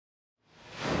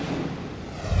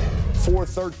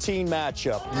4-13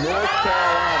 matchup. North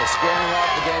Carolina squaring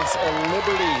off against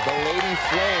Liberty, the Lady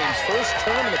Flames. First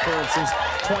tournament appearance since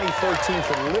 2013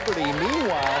 for Liberty.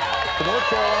 Meanwhile, the North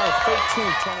Carolina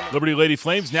 13th tournament. Liberty Lady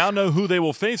Flames now know who they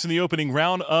will face in the opening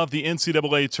round of the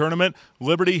NCAA tournament.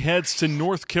 Liberty heads to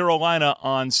North Carolina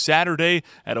on Saturday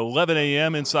at 11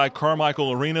 a.m. inside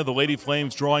Carmichael Arena. The Lady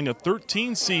Flames drawing a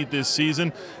 13 seed this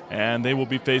season, and they will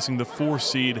be facing the 4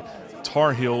 seed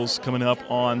Tar Heels coming up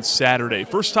on Saturday.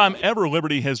 First time ever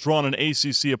Liberty has drawn an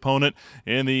ACC opponent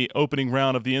in the opening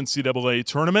round of the NCAA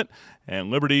tournament,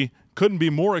 and Liberty couldn't be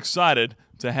more excited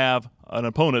to have an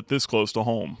opponent this close to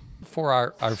home. For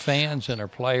our fans and our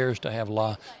players to have a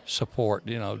lot of support,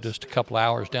 just a couple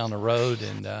hours down the road,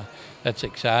 and that's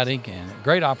exciting and a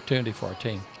great opportunity for our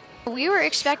team. We were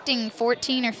expecting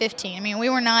 14 or 15. I mean, we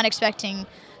were not expecting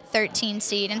 13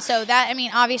 seed, and so that, I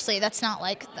mean, obviously that's not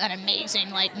like an amazing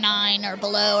 9 or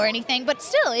below or anything, but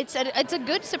still it's a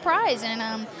good surprise,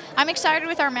 and I'm excited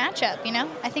with our matchup.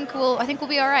 I think we'll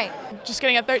be all right. Just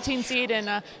getting a 13 seed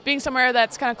and being somewhere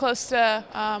that's kind of close to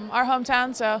our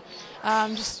hometown, so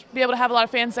just be able to have a lot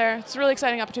of fans there. It's a really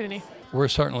exciting opportunity. We're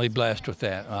certainly blessed with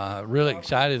that. Really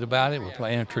excited about it. We're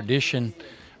playing a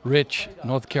tradition-rich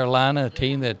North Carolina, a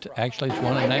team that actually has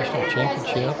won a national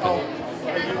championship.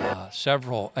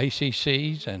 Several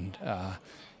ACCs and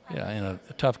in a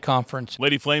tough conference.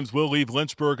 Lady Flames will leave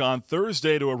Lynchburg on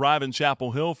Thursday to arrive in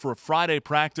Chapel Hill for a Friday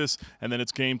practice, and then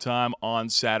it's game time on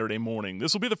Saturday morning.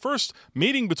 This will be the first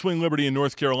meeting between Liberty and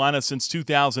North Carolina since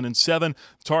 2007.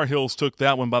 Tar Heels took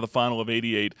that one by the final of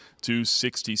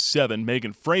 88-67.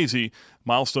 Megan Frazee,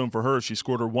 milestone for her, she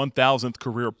scored her 1,000th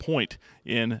career point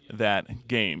in that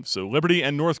game. So Liberty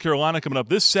and North Carolina coming up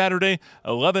this Saturday,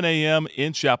 11 a.m.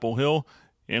 in Chapel Hill.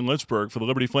 In Lynchburg, for the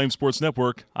Liberty Flame Sports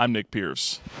Network, I'm Nick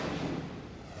Pierce.